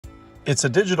It's a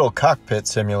digital cockpit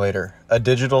simulator, a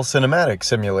digital cinematic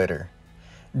simulator.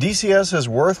 DCS is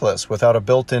worthless without a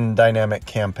built-in dynamic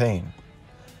campaign.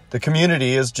 The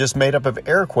community is just made up of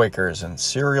airquakers and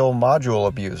serial module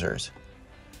abusers.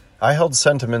 I held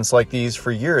sentiments like these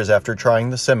for years after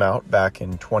trying the sim out back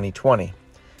in 2020.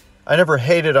 I never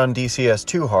hated on DCS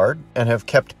too hard and have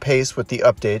kept pace with the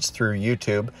updates through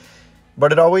YouTube,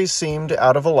 but it always seemed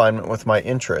out of alignment with my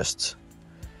interests.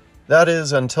 That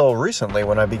is until recently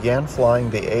when I began flying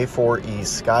the A4E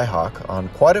Skyhawk on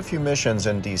quite a few missions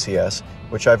in DCS,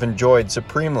 which I've enjoyed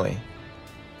supremely.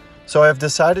 So I have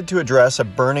decided to address a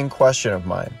burning question of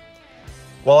mine.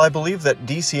 While I believe that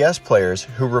DCS players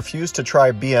who refuse to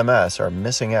try BMS are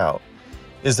missing out,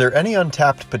 is there any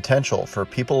untapped potential for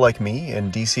people like me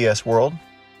in DCS World?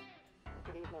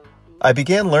 I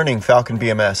began learning Falcon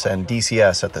BMS and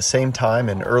DCS at the same time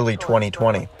in early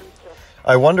 2020.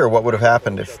 I wonder what would have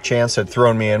happened if chance had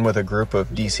thrown me in with a group of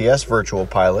DCS virtual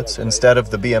pilots instead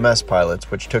of the BMS pilots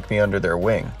which took me under their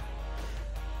wing.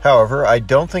 However, I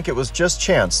don't think it was just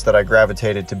chance that I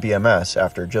gravitated to BMS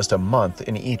after just a month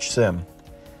in each sim.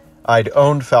 I'd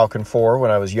owned Falcon 4 when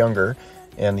I was younger,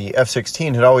 and the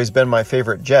F-16 had always been my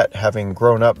favorite jet, having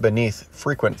grown up beneath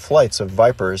frequent flights of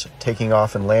Vipers taking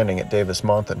off and landing at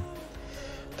Davis-Monthan.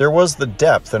 There was the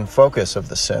depth and focus of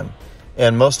the sim,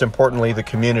 and most importantly the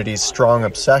community's strong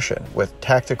obsession with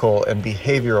tactical and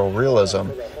behavioral realism,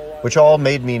 which all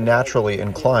made me naturally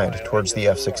inclined towards the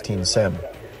F-16 sim.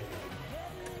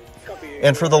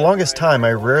 And for the longest time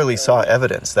I rarely saw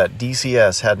evidence that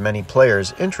DCS had many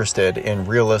players interested in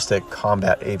realistic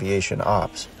combat aviation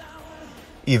ops.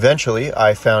 Eventually,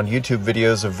 I found YouTube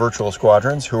videos of virtual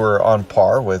squadrons who were on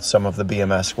par with some of the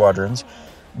BMS squadrons,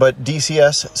 but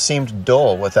DCS seemed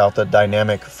dull without the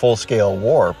dynamic full-scale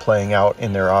war playing out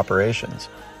in their operations.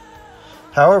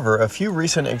 However, a few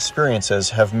recent experiences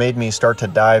have made me start to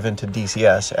dive into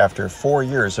DCS after 4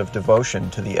 years of devotion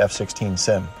to the F-16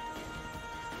 sim.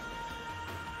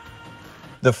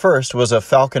 The first was a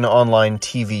Falcon Online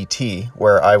TVT,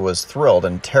 where I was thrilled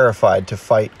and terrified to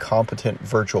fight competent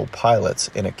virtual pilots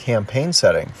in a campaign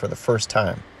setting for the first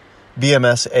time.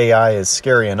 BMS AI is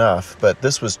scary enough, but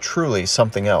this was truly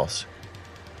something else.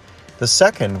 The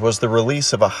second was the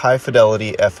release of a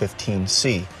high-fidelity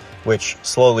F-15C, which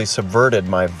slowly subverted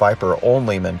my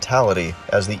Viper-only mentality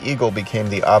as the Eagle became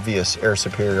the obvious air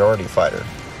superiority fighter.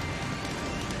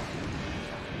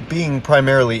 Being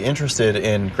primarily interested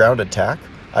in ground attack,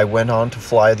 I went on to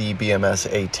fly the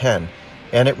BMS A-10,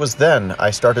 and it was then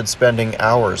I started spending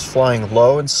hours flying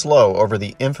low and slow over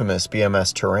the infamous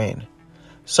BMS terrain.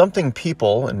 Something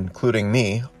people, including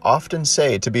me, often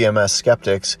say to BMS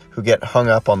skeptics who get hung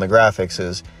up on the graphics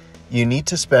is, you need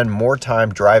to spend more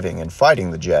time driving and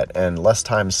fighting the jet and less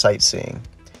time sightseeing.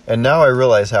 And now I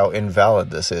realize how invalid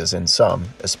this is in some,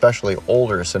 especially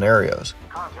older scenarios.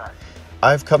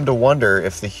 I've come to wonder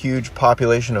if the huge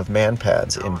population of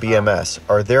manpads in BMS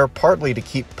are there partly to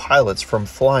keep pilots from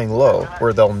flying low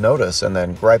where they'll notice and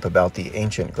then gripe about the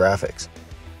ancient graphics.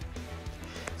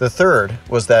 The third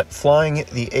was that flying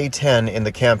the A-10 in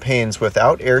the campaigns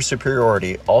without air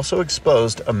superiority also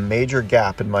exposed a major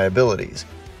gap in my abilities,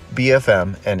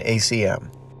 BFM and ACM.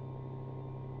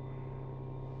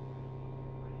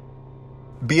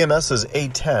 BMS's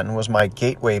A-10 was my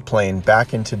gateway plane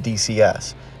back into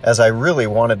DCS, as I really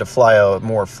wanted to fly a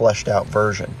more fleshed out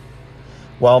version.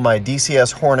 While my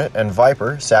DCS Hornet and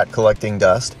Viper sat collecting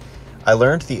dust, I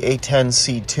learned the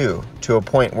A-10C2 to a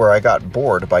point where I got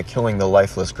bored by killing the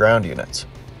lifeless ground units.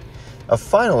 A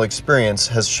final experience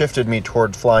has shifted me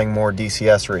toward flying more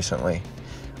DCS recently.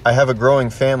 I have a growing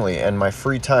family and my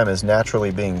free time is naturally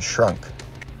being shrunk.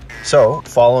 So,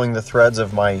 following the threads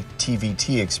of my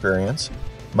TVT experience,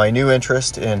 my new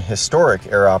interest in historic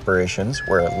air operations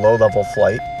where low-level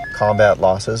flight, combat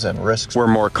losses, and risks were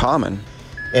more common,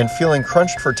 and feeling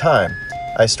crunched for time,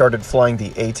 I started flying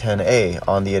the A-10A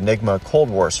on the ENIGMA Cold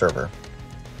War server.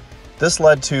 This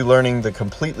led to learning the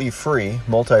completely free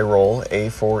multi-role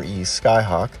A4E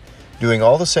Skyhawk, doing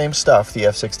all the same stuff the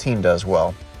F-16 does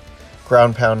well.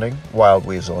 Ground pounding, wild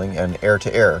weaseling, and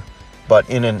air-to-air, but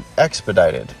in an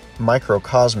expedited,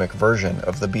 microcosmic version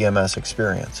of the BMS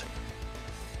experience.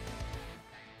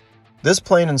 This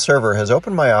plane and server has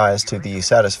opened my eyes to the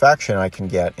satisfaction I can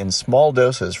get in small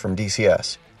doses from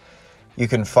DCS. You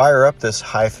can fire up this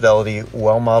high-fidelity,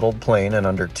 well-modeled plane in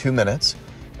under 2 minutes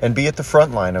and be at the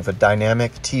front line of a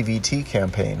dynamic TVT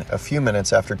campaign a few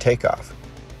minutes after takeoff.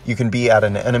 You can be at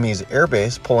an enemy's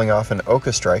airbase pulling off an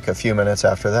Oka strike a few minutes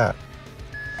after that.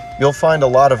 You'll find a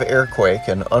lot of airquake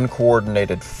and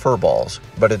uncoordinated furballs,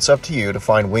 but it's up to you to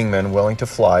find wingmen willing to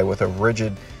fly with a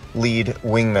rigid lead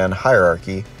wingman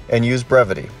hierarchy and use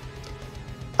brevity.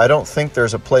 I don't think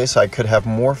there's a place I could have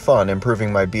more fun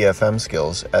improving my BFM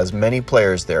skills, as many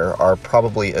players there are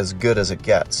probably as good as it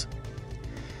gets.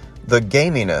 The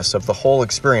gaminess of the whole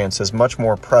experience is much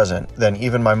more present than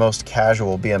even my most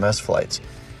casual BMS flights,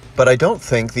 but I don't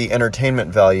think the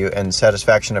entertainment value and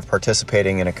satisfaction of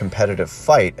participating in a competitive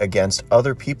fight against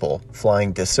other people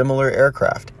flying dissimilar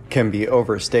aircraft can be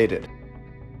overstated.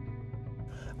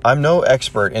 I'm no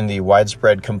expert in the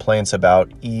widespread complaints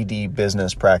about ED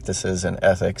business practices and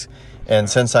ethics, and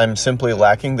since I'm simply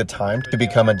lacking the time to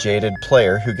become a jaded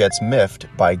player who gets miffed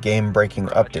by game-breaking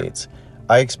updates,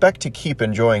 I expect to keep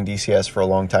enjoying DCS for a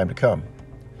long time to come.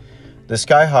 The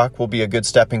Skyhawk will be a good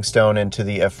stepping stone into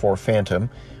the F4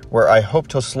 Phantom, where I hope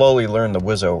to slowly learn the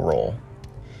Wizzo role.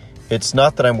 It's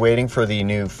not that I'm waiting for the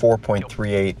new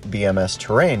 4.38 BMS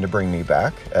terrain to bring me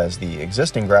back, as the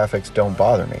existing graphics don't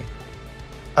bother me.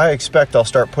 I expect I'll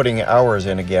start putting hours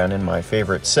in again in my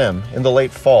favorite sim in the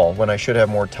late fall, when I should have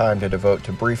more time to devote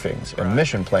to briefings and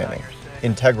mission planning,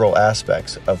 integral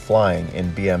aspects of flying in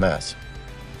BMS.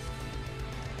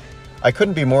 I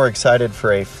couldn't be more excited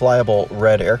for a flyable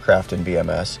red aircraft in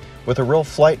BMS, with a real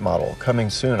flight model coming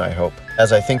soon, I hope,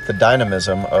 as I think the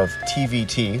dynamism of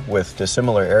TVT with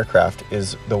dissimilar aircraft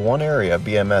is the one area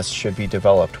BMS should be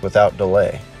developed without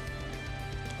delay.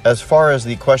 As far as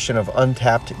the question of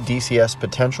untapped DCS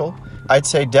potential, I'd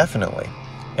say definitely,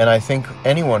 and I think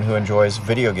anyone who enjoys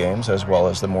video games as well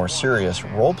as the more serious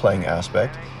role-playing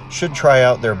aspect should try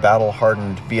out their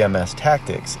battle-hardened BMS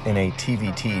tactics in a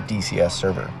TVT DCS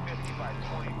server.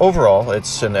 Overall,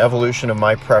 it's an evolution of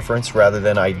my preference rather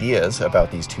than ideas about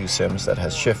these two sims that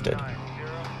has shifted.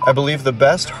 I believe the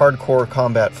best hardcore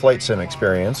combat flight sim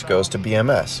experience goes to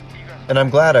BMS, and I'm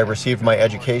glad I received my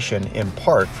education in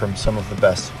part from some of the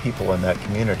best people in that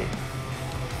community.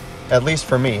 At least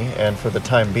for me, and for the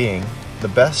time being, the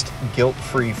best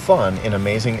guilt-free fun in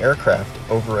amazing aircraft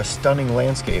over a stunning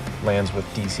landscape lands with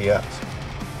DCS.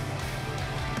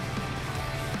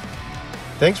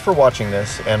 Thanks for watching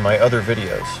this and my other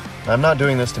videos. I'm not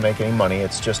doing this to make any money,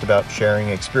 it's just about sharing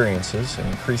experiences,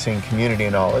 increasing community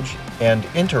knowledge, and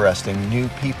interesting new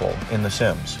people in the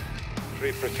Sims.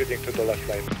 Proceeding to the left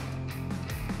lane.